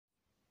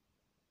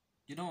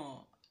You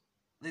know,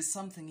 there's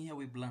something here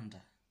we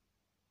blunder.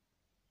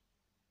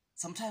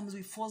 Sometimes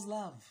we force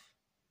love.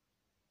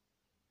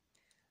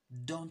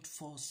 Don't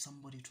force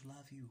somebody to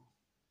love you.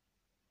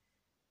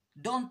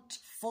 Don't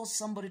force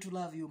somebody to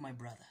love you, my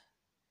brother.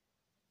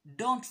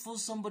 Don't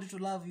force somebody to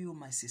love you,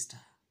 my sister.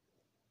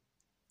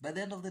 By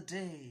the end of the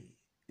day,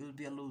 you'll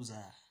be a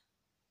loser.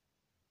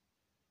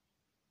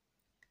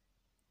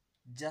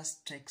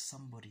 Just take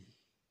somebody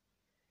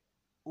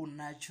who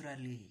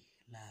naturally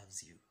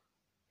loves you.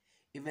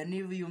 Even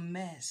if you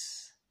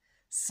mess,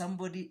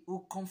 somebody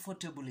who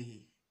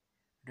comfortably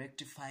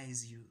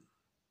rectifies you.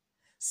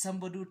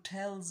 Somebody who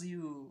tells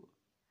you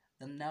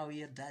that now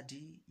here,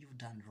 daddy, you've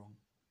done wrong.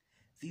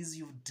 This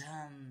you've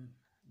done,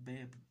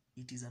 babe,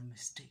 it is a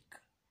mistake.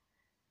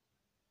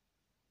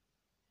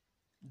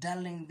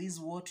 Darling, this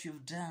what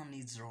you've done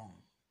is wrong.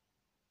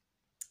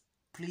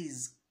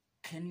 Please,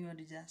 can you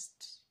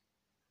adjust?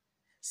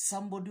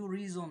 Somebody who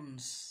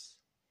reasons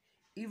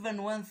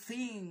even when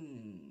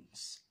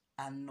things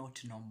are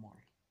not normal.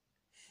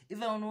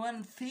 Even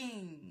when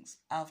things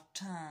have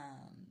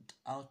turned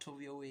out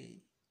of your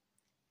way.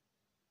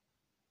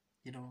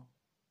 You know,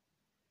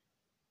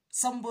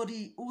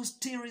 somebody who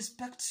still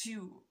respects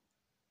you,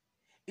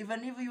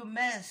 even if you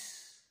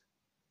mess,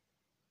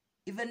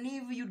 even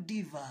if you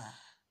diva,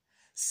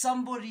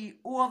 somebody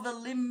who have a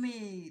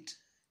limit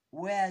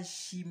where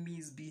she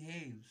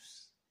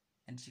misbehaves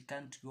and she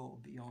can't go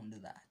beyond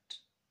that.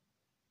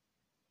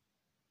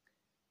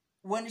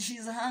 When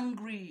she's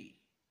hungry,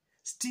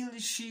 still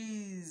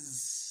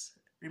she's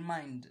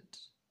reminded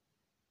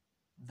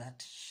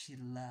that she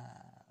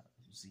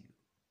loves you.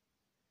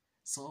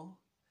 So,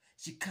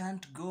 she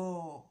can't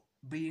go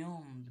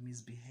beyond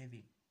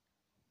misbehaving.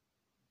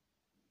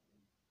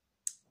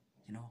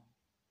 You know,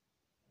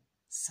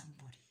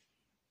 somebody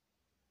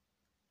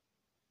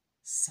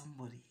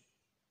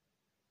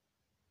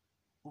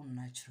who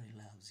naturally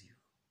loves you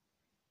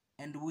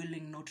and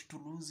willing not to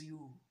lose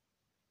you,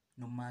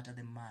 no matter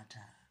the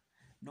matter,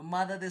 no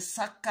matter the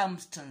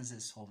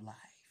circumstances of life.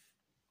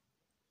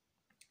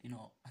 You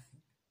know,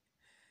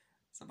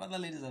 some other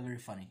ladies are very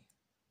funny.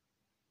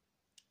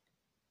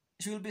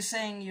 She will be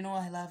saying, you know,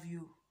 I love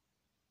you.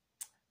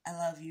 I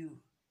love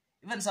you.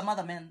 Even some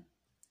other men,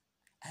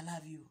 I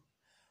love you.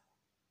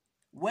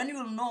 When you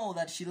will know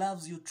that she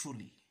loves you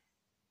truly,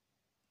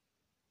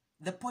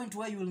 the point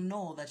where you will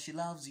know that she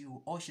loves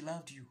you or she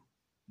loved you,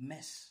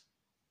 mess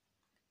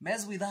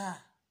with her.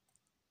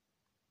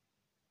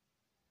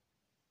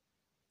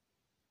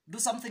 Do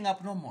something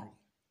abnormal.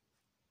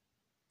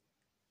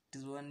 It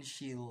is when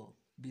she'll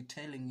be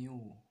telling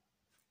you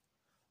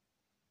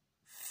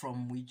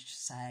from which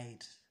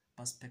side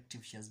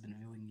perspective she has been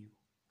viewing you.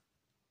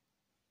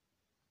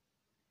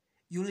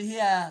 You'll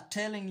hear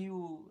telling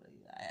you,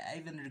 I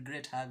even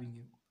regret having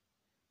you.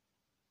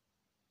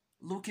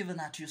 Look even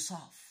at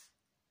yourself.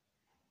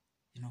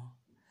 You know,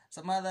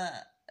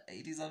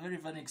 it is a very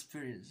funny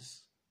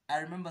experience. I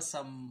remember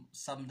some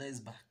days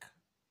back.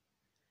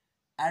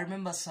 I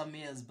remember some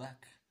years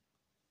back.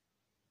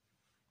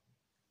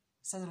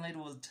 Certain lady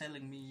was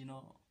telling me, you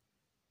know,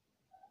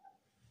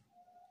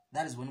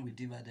 that is when we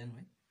divided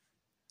anyway.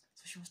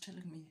 So she was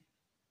telling me,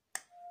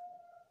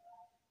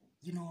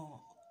 you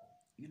know,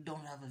 you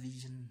don't have a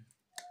vision.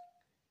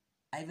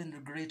 I even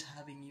regret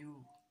having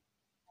you.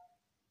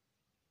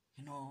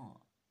 You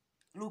know,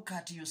 look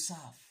at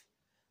yourself.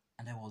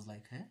 And I was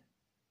like, eh?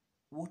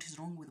 What is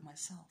wrong with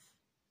myself?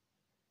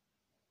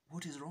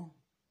 What is wrong?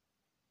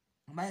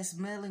 Am I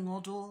smelling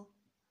odd?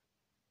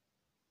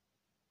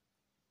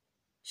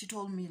 She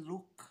told me,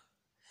 look.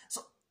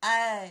 So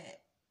I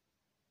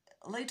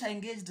later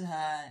engaged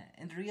her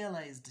and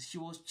realized she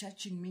was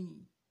judging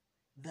me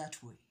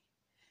that way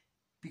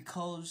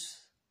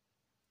because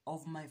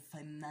of my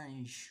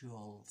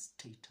financial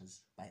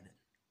status by then.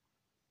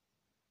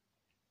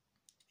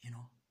 You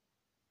know?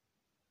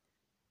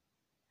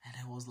 And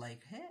I was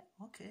like, hey,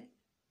 okay.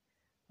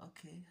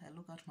 I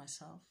look at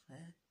myself,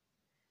 and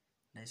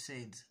I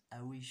said,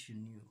 I wish you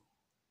knew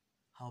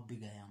how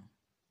big I am.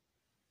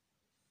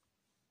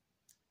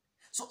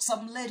 So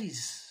some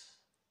ladies,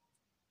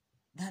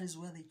 that is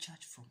where they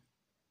judge from.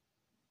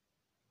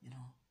 You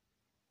know.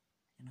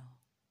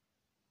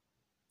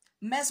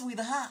 Mess with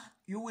her,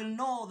 you will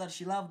know that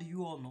she loved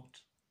you or not.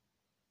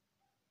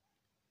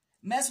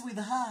 Mess with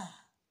her,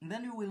 and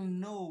then you will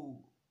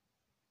know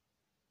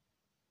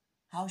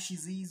how she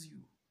sees you,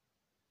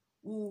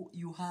 who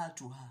you are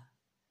to her.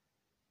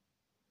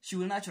 She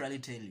will naturally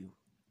tell you.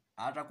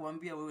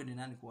 Atakuambia wewe ni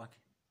nani kwake.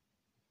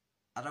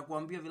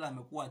 Atakuambia vile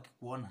amekuwa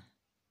akikuona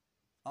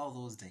all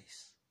those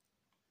days.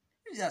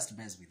 You just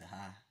mess with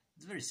her.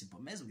 It's very simple.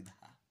 Mess with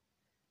her.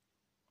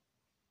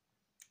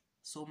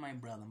 So my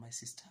brother, my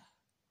sister,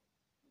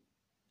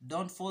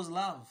 don't force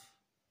love.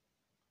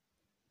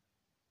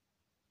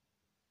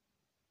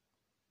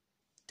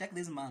 Take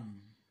this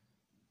man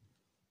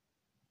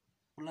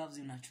who loves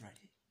you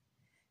naturally.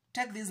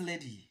 Take this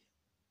lady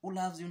who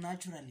loves you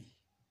naturally.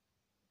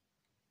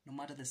 No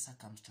matter the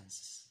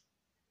circumstances,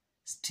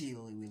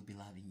 still he will be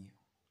loving you.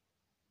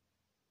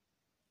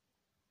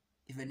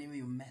 Even if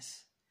you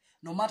mess,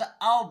 No matter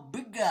how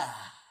bigger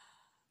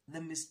the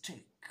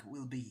mistake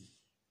will be,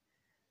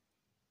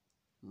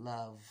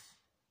 love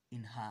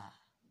in her,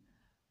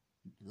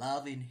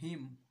 love in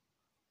him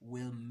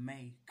will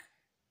make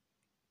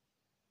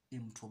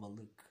him to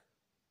overlook,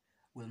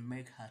 will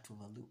make her to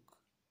overlook,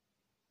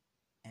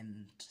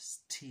 and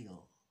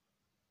still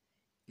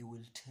he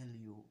will tell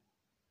you,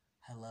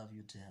 I love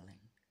you, darling.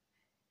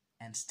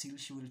 And still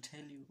she will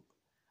tell you,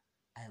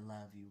 I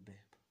love you, babe.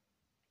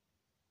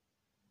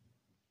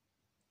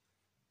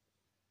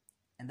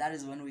 And that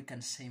is when we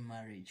can say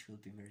marriage will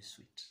be very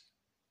sweet.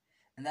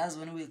 And that's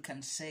when we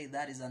can say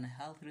that is an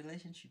healthy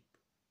relationship.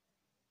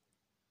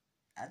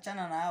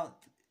 Achana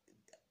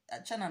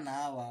na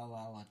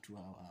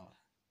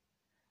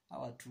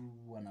hawa tu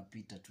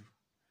wanapita tu.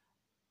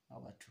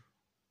 Hawa tu.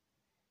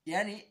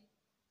 Yani,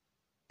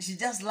 she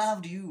just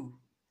loved you,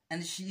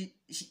 and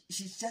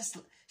she's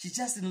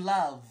just in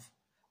love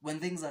when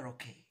things are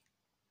okay.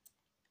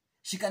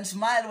 She can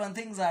smile when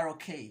things are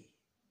okay.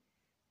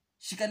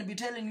 She can be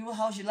telling you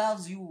how she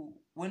loves you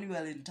when you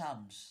are in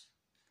terms.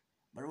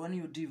 But when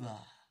you diva,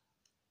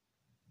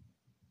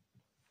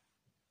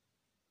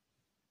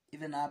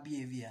 even her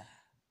behavior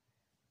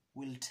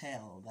will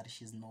tell that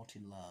she's not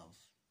in love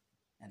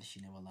and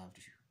she never loved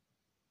you.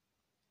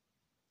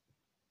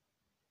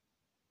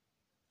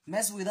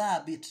 Mess with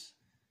her a bit.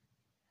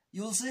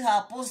 You'll see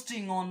her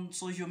posting on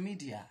social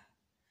media.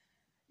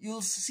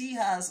 You'll see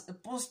her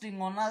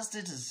posting on her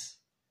status.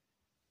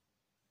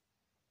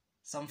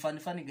 Some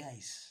funny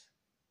guys.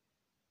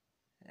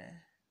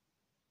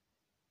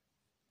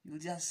 You'll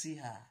just see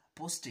her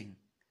posting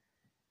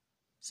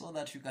so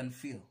that you can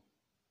feel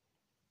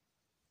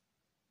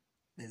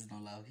there's no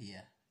love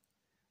here.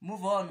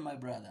 Move on, my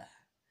brother.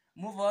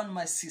 Move on,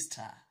 my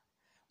sister.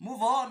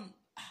 Move on.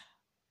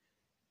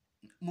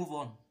 Move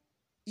on.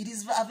 It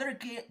is a very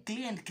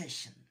clear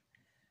indication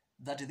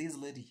that this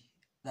lady,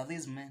 that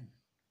these men,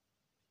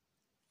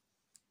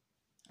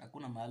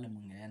 hakuna mahali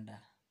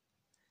mungeenda,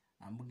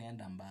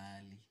 mungeenda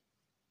mbali.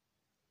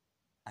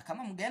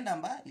 Kama mungeenda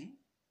mbali,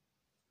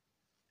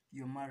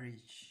 your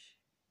marriage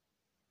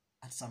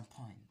at some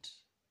point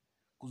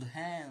could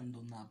end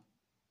on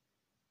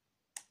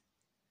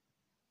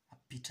a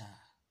bitter,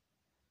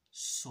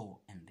 sore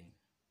ending.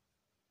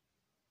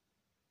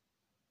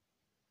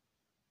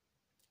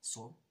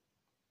 So,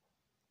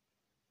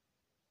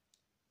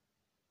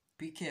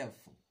 be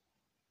careful.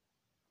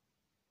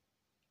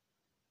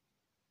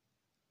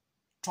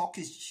 Talk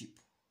is cheap.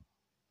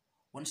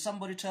 When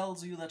somebody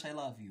tells you that I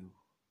love you,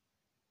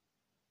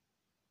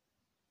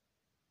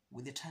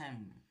 with the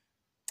time,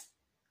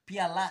 be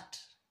alert,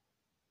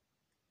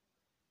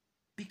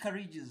 be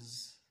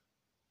courageous,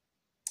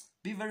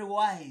 be very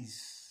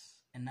wise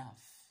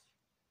enough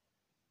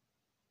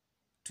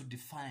to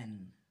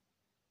define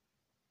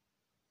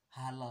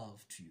her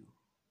love to you,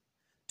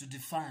 to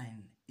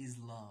define his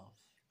love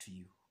to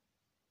you.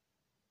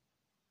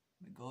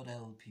 May God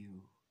help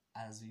you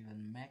as you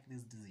even make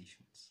these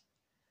decisions,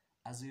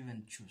 as you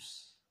even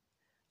choose.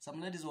 Some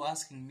ladies were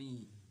asking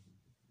me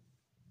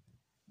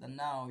that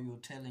now you're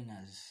telling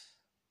us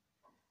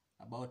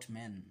about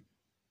men,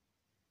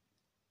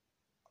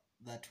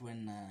 that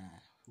when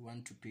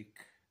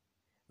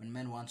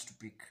men want to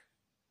pick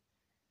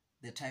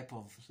the type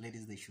of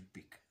ladies they should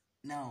pick.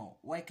 Now,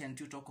 why can't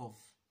you talk of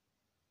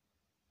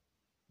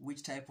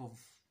which type of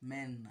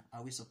men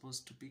are we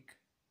supposed to pick?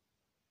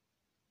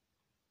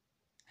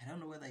 I don't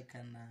know whether I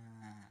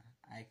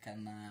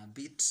can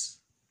beat.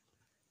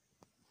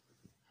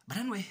 But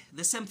anyway,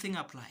 the same thing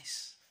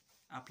applies.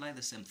 Apply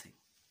the same thing.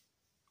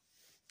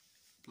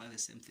 Apply the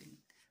same thing.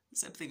 The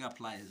same thing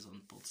applies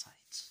on both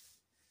sides.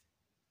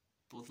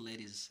 Both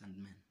ladies and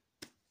men.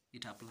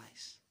 It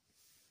applies.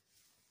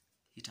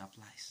 It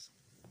applies.